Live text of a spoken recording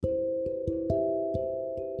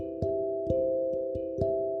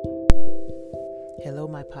Hello,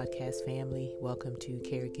 my podcast family. Welcome to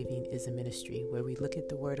Caregiving is a Ministry, where we look at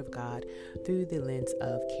the Word of God through the lens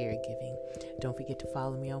of caregiving. Don't forget to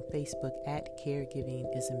follow me on Facebook at Caregiving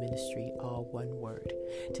is a Ministry, all one word.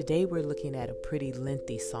 Today we're looking at a pretty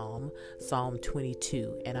lengthy psalm, Psalm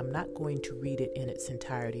 22, and I'm not going to read it in its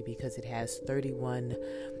entirety because it has 31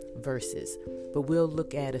 verses, but we'll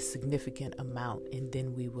look at a significant amount and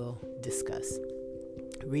then we will discuss.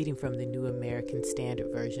 Reading from the New American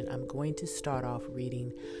Standard Version, I'm going to start off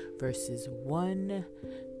reading verses 1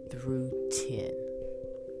 through 10.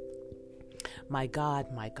 My God,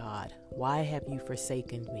 why have you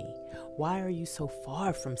forsaken me? Why are you so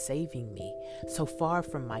far from saving me, so far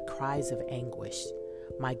from my cries of anguish?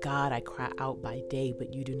 My God, I cry out by day,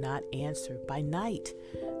 but you do not answer, by night,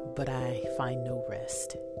 but I find no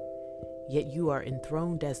rest. Yet you are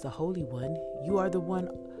enthroned as the Holy One. You are the one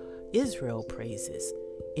Israel praises.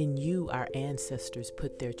 In you our ancestors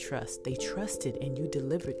put their trust. They trusted and you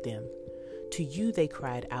delivered them. To you they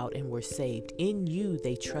cried out and were saved. In you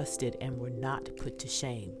they trusted and were not put to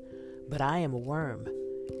shame. But I am a worm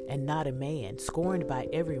and not a man, scorned by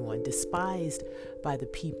everyone, despised by the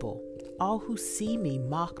people. All who see me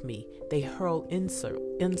mock me. They hurl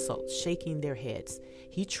insults, shaking their heads.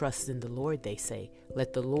 He trusts in the Lord, they say.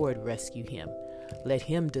 Let the Lord rescue him. Let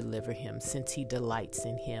him deliver him, since he delights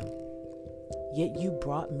in him. Yet you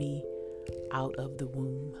brought me out of the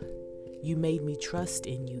womb. You made me trust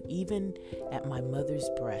in you, even at my mother's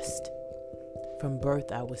breast. From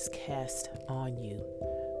birth I was cast on you.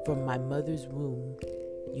 From my mother's womb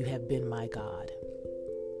you have been my God.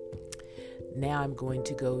 Now I'm going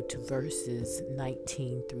to go to verses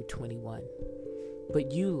 19 through 21.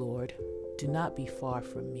 But you, Lord, do not be far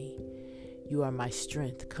from me. You are my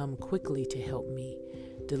strength. Come quickly to help me.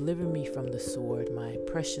 Deliver me from the sword, my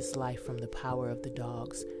precious life from the power of the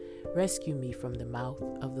dogs. Rescue me from the mouth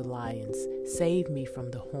of the lions. Save me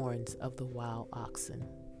from the horns of the wild oxen.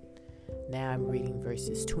 Now I'm reading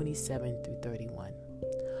verses 27 through 31.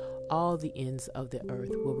 All the ends of the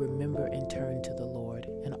earth will remember and turn to the Lord,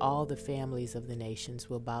 and all the families of the nations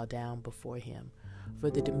will bow down before him. For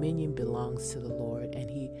the dominion belongs to the Lord, and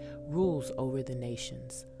he rules over the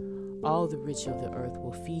nations. All the rich of the earth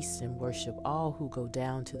will feast and worship. All who go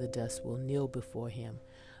down to the dust will kneel before him.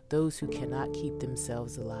 Those who cannot keep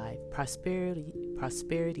themselves alive,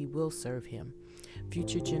 prosperity will serve him.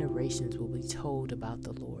 Future generations will be told about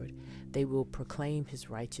the Lord. They will proclaim his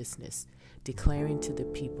righteousness, declaring to the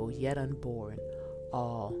people yet unborn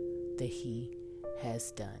all that he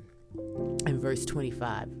has done. In verse 25,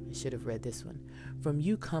 I should have read this one. From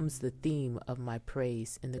you comes the theme of my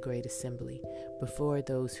praise in the great assembly. Before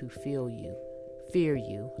those who fear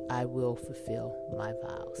you, I will fulfill my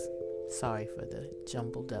vows. Sorry for the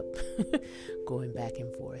jumbled up going back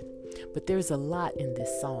and forth. But there's a lot in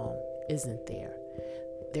this psalm, isn't there?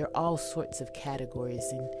 There are all sorts of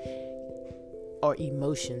categories or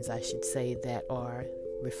emotions, I should say, that are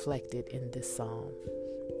reflected in this psalm.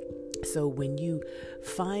 So when you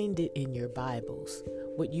find it in your Bibles,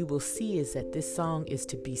 what you will see is that this song is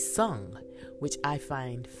to be sung, which I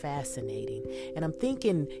find fascinating. And I'm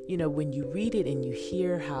thinking, when you read it and you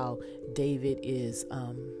hear how David is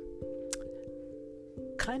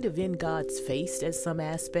kind of in God's face at some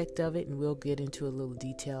aspect of it, and we'll get into a little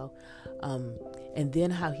detail, and then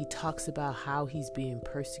how he talks about how he's being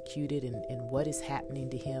persecuted and what is happening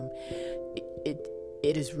to him,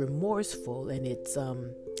 it is remorseful and it's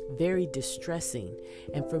very distressing.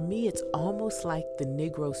 And for me, it's almost like the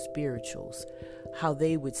Negro spirituals, how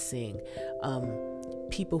they would sing.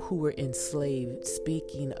 People who were enslaved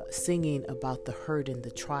singing about the hurt and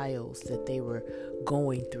the trials that they were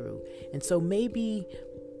going through. And so maybe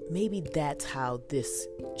that's how this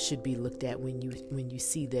should be looked at when you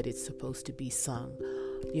see that it's supposed to be sung.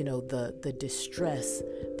 The distress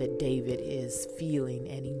that David is feeling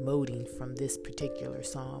and emoting from this particular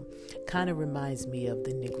psalm kind of reminds me of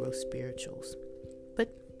the Negro spirituals.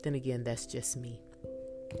 But then again, that's just me.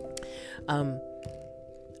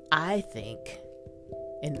 I think,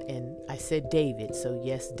 and I said David, so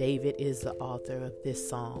yes, David is the author of this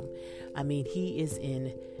psalm. I mean, he is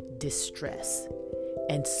in distress,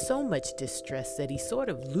 and so much distress that he sort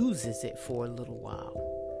of loses it for a little while.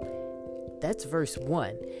 That's verse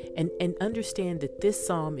 1. And understand that this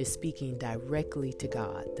psalm is speaking directly to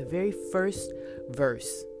God. The very first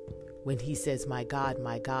verse, when he says, my God,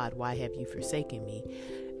 why have you forsaken me?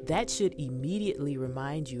 That should immediately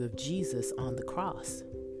remind you of Jesus on the cross.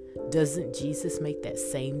 Doesn't Jesus make that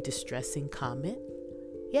same distressing comment?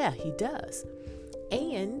 Yeah, he does.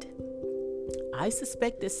 And I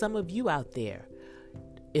suspect that some of you out there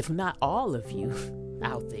if not all of you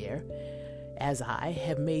out there, as I,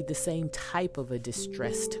 have made the same type of a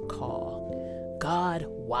distressed call. God,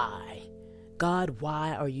 why? God,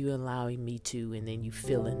 why are you allowing me to? And then you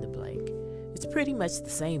fill in the blank. It's pretty much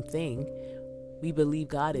the same thing. We believe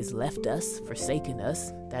God has left us, forsaken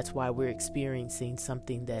us. That's why we're experiencing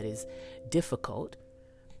something that is difficult.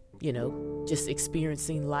 Just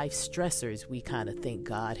experiencing life stressors. We kind of think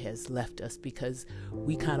God has left us because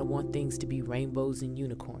we kind of want things to be rainbows and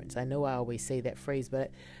unicorns. I know I always say that phrase,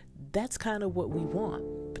 but that's kind of what we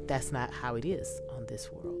want. But that's not how it is on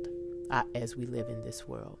this world, as we live in this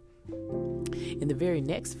world. In the very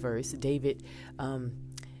next verse, David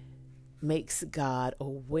makes God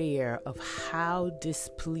aware of how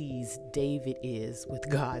displeased David is with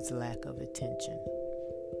God's lack of attention.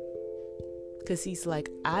 Because he's like,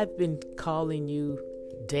 I've been calling you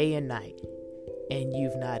day and night, and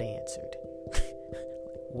you've not answered.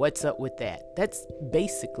 What's up with that? That's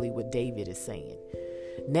basically what David is saying.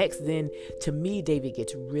 Next, then, to me, David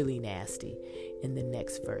gets really nasty in the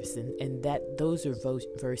next verse. And those are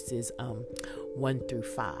verses 1 through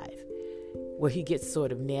 5. Where he gets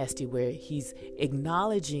sort of nasty, where he's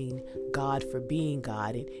acknowledging God for being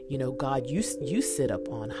God. And, God, you sit up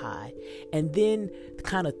on high. And then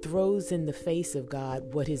kind of throws in the face of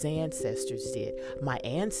God what his ancestors did. My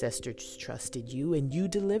ancestors trusted you and you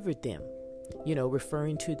delivered them.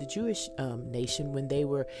 Referring to the Jewish nation when they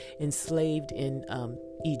were enslaved in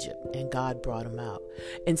Egypt and God brought them out.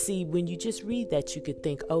 And see, when you just read that, you could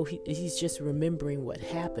think, oh, he's just remembering what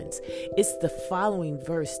happens. It's the following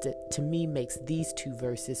verse that to me makes these two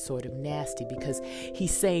verses sort of nasty, because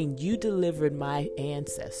he's saying, you delivered my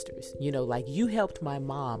ancestors, like you helped my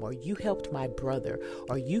mom, or you helped my brother,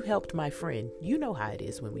 or you helped my friend. You know how it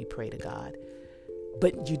is when we pray to God.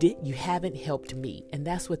 But you haven't helped me. And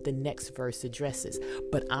that's what the next verse addresses.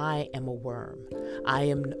 But I am a worm. I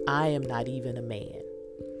am not even a man.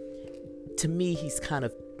 To me, he's kind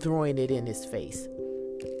of throwing it in his face.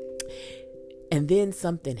 And then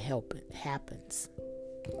something happens.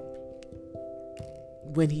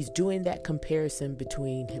 When he's doing that comparison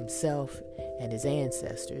between himself and his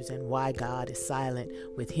ancestors, and why God is silent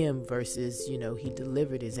with him versus, he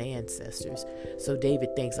delivered his ancestors. So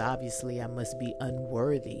David thinks, obviously, I must be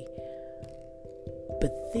unworthy.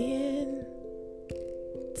 But then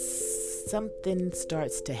something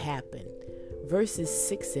starts to happen. Verses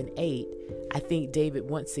 6 and 8, I think David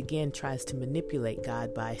once again tries to manipulate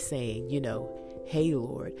God by saying, hey,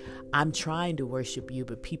 Lord, I'm trying to worship you,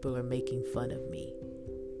 but people are making fun of me.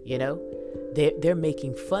 They're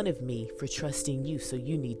making fun of me for trusting you, so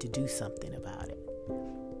you need to do something about it.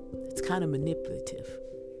 It's kind of manipulative.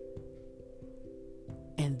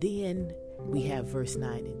 And then we have verse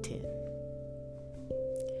 9 and 10,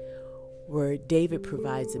 where David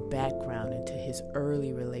provides a background into his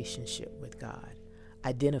early relationship with God,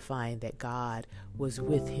 identifying that God was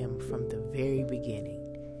with him from the very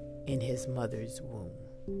beginning in his mother's womb.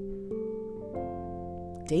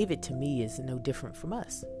 David, to me, is no different from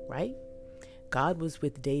us, right? God was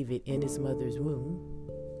with David in his mother's womb,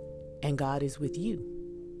 and God is with you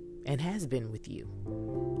and has been with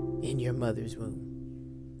you in your mother's womb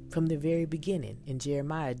from the very beginning. In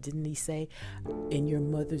Jeremiah, didn't he say, in your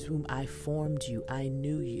mother's womb, I formed you, I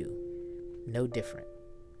knew you? No different.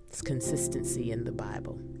 It's consistency in the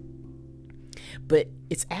Bible. But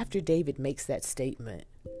it's after David makes that statement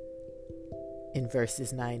in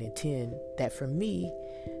verses 9 and 10 that for me,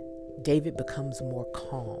 David becomes more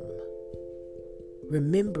calm.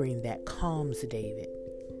 Remembering that calms David.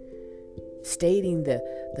 Stating the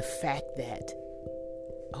fact that,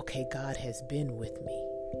 okay, God has been with me.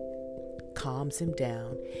 Calms him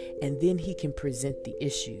down, and then he can present the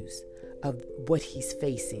issues of what he's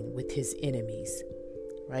facing with his enemies,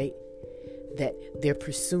 right? That they're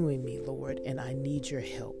pursuing me, Lord, and I need your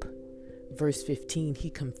help. Verse 15, he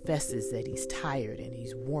confesses that he's tired and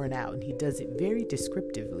he's worn out, and he does it very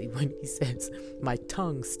descriptively when he says, my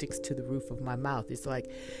tongue sticks to the roof of my mouth. It's like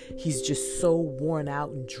he's just so worn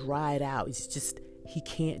out and dried out. He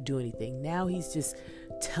can't do anything. Now he's just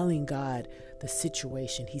telling God the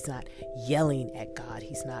situation. He's not yelling at God.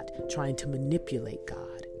 He's not trying to manipulate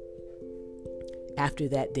God. After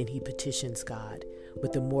that, then he petitions God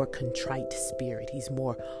with a more contrite spirit. He's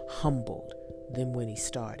more humbled than when he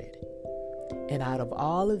started. And out of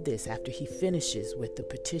all of this, after he finishes with the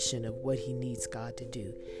petition of what he needs God to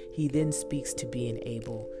do, he then speaks to being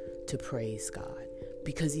able to praise God,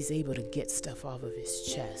 because he's able to get stuff off of his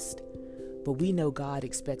chest. But we know God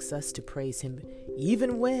expects us to praise him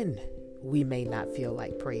even when we may not feel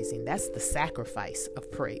like praising. That's the sacrifice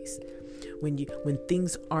of praise. when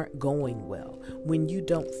things aren't going well, when you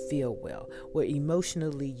don't feel well, where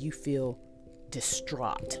emotionally you feel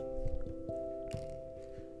distraught.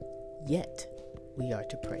 Yet we are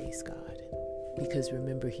to praise God, because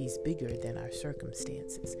remember, He's bigger than our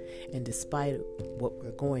circumstances. And despite what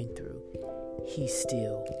we're going through, He's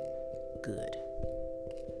still good.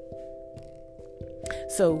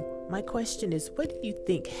 So my question is, what do you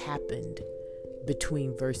think happened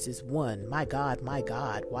between verses 1, my God,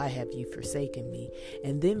 why have you forsaken me?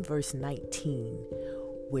 And then verse 19,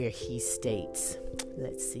 where he states,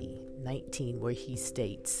 19, where he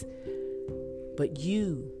states, but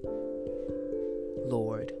you,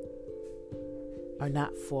 Lord, are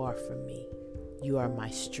not far from me. You are my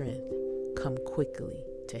strength. Come quickly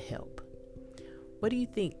to help. What do you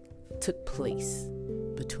think took place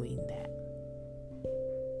between that?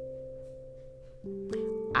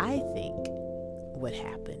 I think what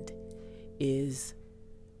happened is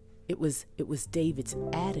it was David's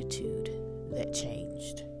attitude that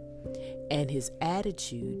changed. And his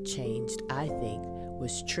attitude changed, I think,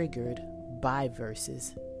 was triggered by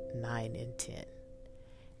verses 9 and 10.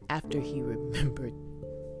 After he remembered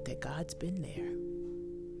that God's been there.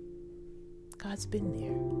 God's been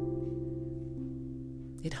there.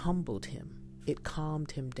 It humbled him. It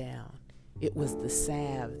calmed him down. It was the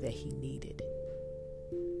salve that he needed.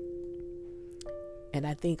 And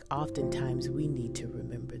I think oftentimes we need to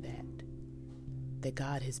remember that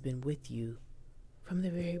God has been with you from the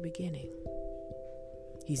very beginning.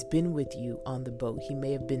 He's been with you on the boat. He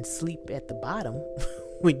may have been asleep at the bottom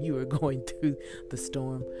when you were going through the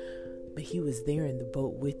storm, but he was there in the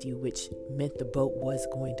boat with you, which meant the boat was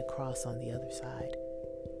going to cross on the other side.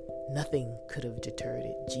 Nothing could have deterred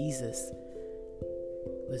it. Jesus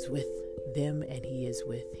was with them, and he is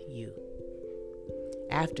with you.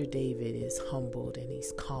 After David is humbled and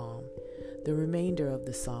he's calm, the remainder of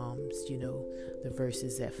the Psalms, the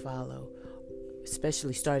verses that follow,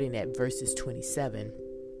 especially starting at verses 27,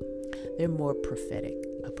 they're more prophetic,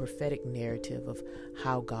 a prophetic narrative of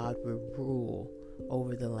how God will rule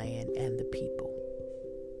over the land and the people.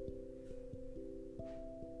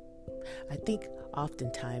 I think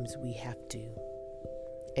oftentimes we have to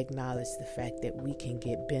acknowledge the fact that we can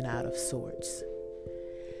get bent out of sorts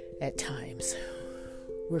at times.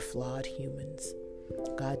 We're flawed humans.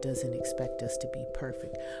 God doesn't expect us to be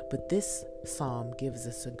perfect. But this psalm gives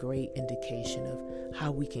us a great indication of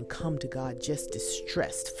how we can come to God just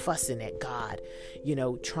distressed, fussing at God,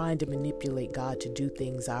 trying to manipulate God to do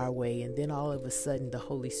things our way. And then all of a sudden, the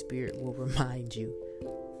Holy Spirit will remind you,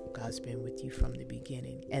 God's been with you from the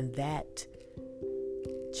beginning. And that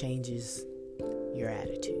changes your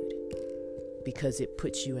attitude, because it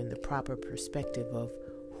puts you in the proper perspective of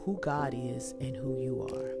who God is and who you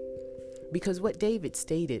are. Because what David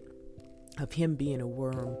stated of him being a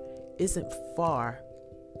worm isn't far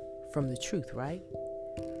from the truth, right?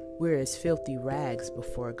 We're as filthy rags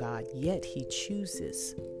before God, yet he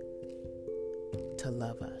chooses to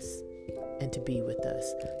love us and to be with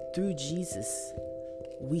us. Through Jesus,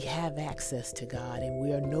 we have access to God, and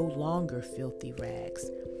we are no longer filthy rags.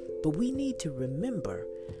 But we need to remember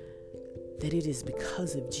that it is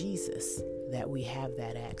because of Jesus that we have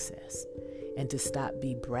that access, and to stop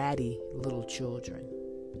being bratty little children.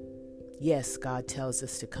 Yes, God tells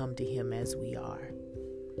us to come to him as we are.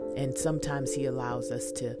 And sometimes he allows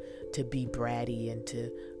us to be bratty and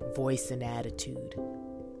to voice an attitude.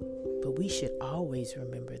 But we should always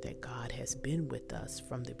remember that God has been with us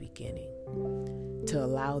from the beginning, to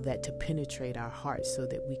allow that to penetrate our hearts so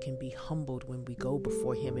that we can be humbled when we go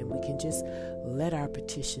before him, and we can just let our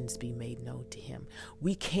petitions be made known to him.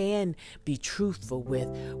 We can be truthful with,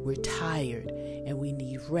 we're tired and we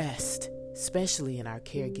need rest, especially in our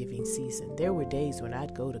caregiving season. There were days when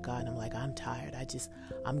I'd go to God and I'm like, I'm tired.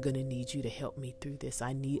 I'm going to need you to help me through this.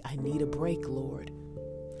 I need a break, Lord.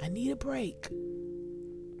 I need a break.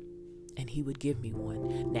 And he would give me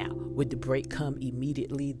one. Now, would the break come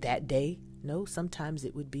immediately that day? No, sometimes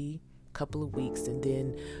it would be a couple of weeks. And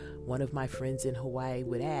then one of my friends in Hawaii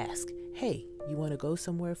would ask, hey, you want to go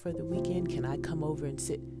somewhere for the weekend? Can I come over and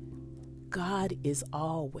sit? God is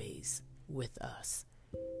always with us.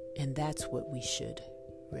 And that's what we should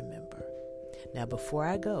remember. Now, before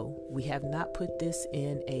I go, we have not put this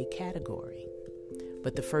in a category,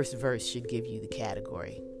 but the first verse should give you the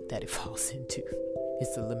category that it falls into.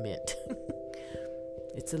 It's a lament.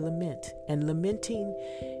 It's a lament. And lamenting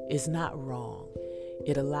is not wrong.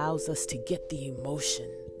 It allows us to get the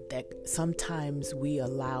emotion that sometimes we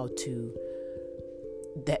allow to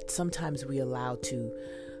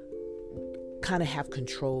kind of have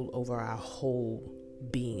control over our whole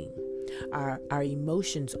being. Our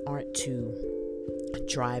emotions aren't to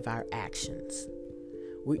drive our actions.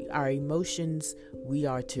 Our emotions, we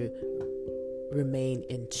are to remain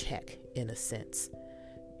in check, in a sense.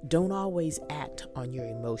 Don't always act on your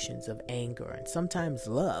emotions of anger and sometimes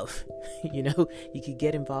love. You could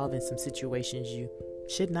get involved in some situations you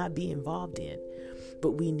should not be involved in.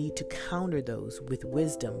 But we need to counter those with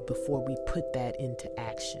wisdom before we put that into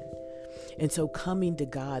action. And so coming to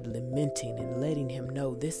God, lamenting and letting him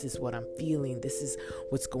know, this is what I'm feeling, this is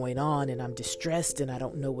what's going on, and I'm distressed and I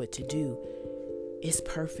don't know what to do, is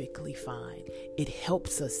perfectly fine. It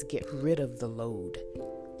helps us get rid of the load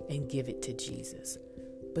and give it to Jesus.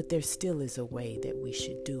 But there still is a way that we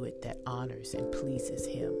should do it that honors and pleases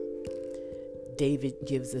him. David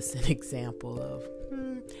gives us an example of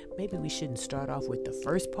maybe we shouldn't start off with the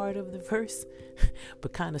first part of the verse,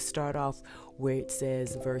 but kind of start off where it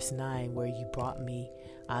says, verse 9, where you brought me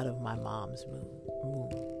out of my mom's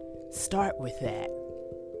womb. Start with that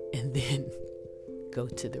and then go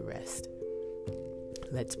to the rest.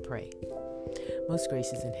 Let's pray. Most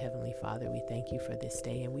gracious and heavenly Father, we thank you for this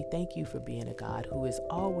day, and we thank you for being a God who is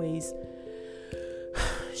always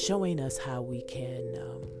showing us how we can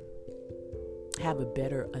have a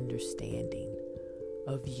better understanding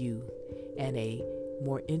of you and a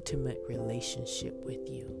more intimate relationship with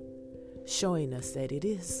you, showing us that it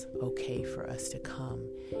is okay for us to come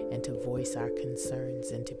and to voice our concerns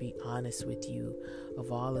and to be honest with you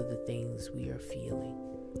of all of the things we are feeling,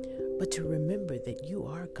 but to remember that you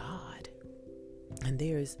are God.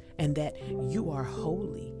 And that you are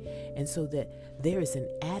holy, and so that there is an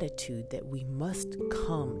attitude that we must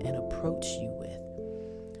come and approach you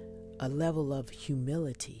with, a level of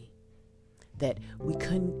humility, that we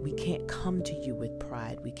can't come to you with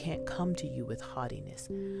pride, we can't come to you with haughtiness,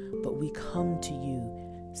 but we come to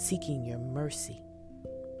you seeking your mercy,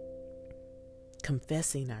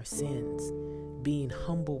 confessing our sins, being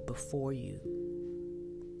humble before you,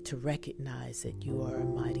 to recognize that you are a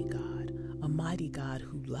mighty God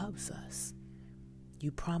who loves us.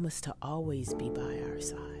 You promise to always be by our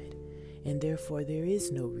side, and therefore there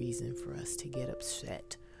is no reason for us to get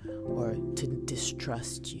upset or to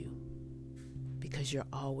distrust you, because you're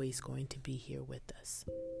always going to be here with us.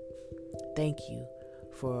 Thank you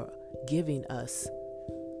for giving us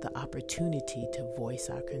the opportunity to voice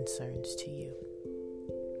our concerns to you,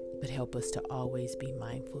 but help us to always be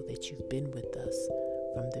mindful that you've been with us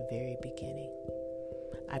from the very beginning.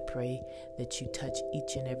 I pray that you touch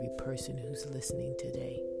each and every person who's listening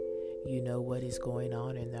today. You know what is going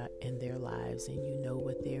on in their lives, and you know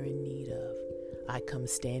what they're in need of. I come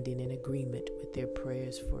standing in agreement with their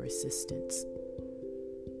prayers for assistance.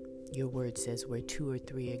 Your word says where 2 or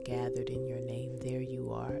 3 are gathered in your name, there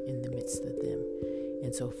you are in the midst of them.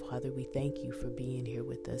 And so, Father, we thank you for being here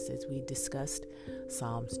with us as we discussed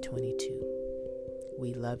Psalms 22.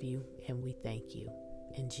 We love you and we thank you.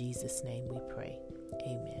 In Jesus' name we pray.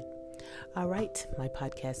 Amen. All right, my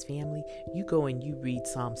podcast family, you go and you read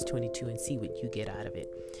Psalms 22 and see what you get out of it.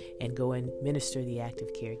 And go and minister the act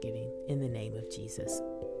of caregiving in the name of Jesus.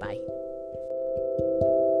 Bye.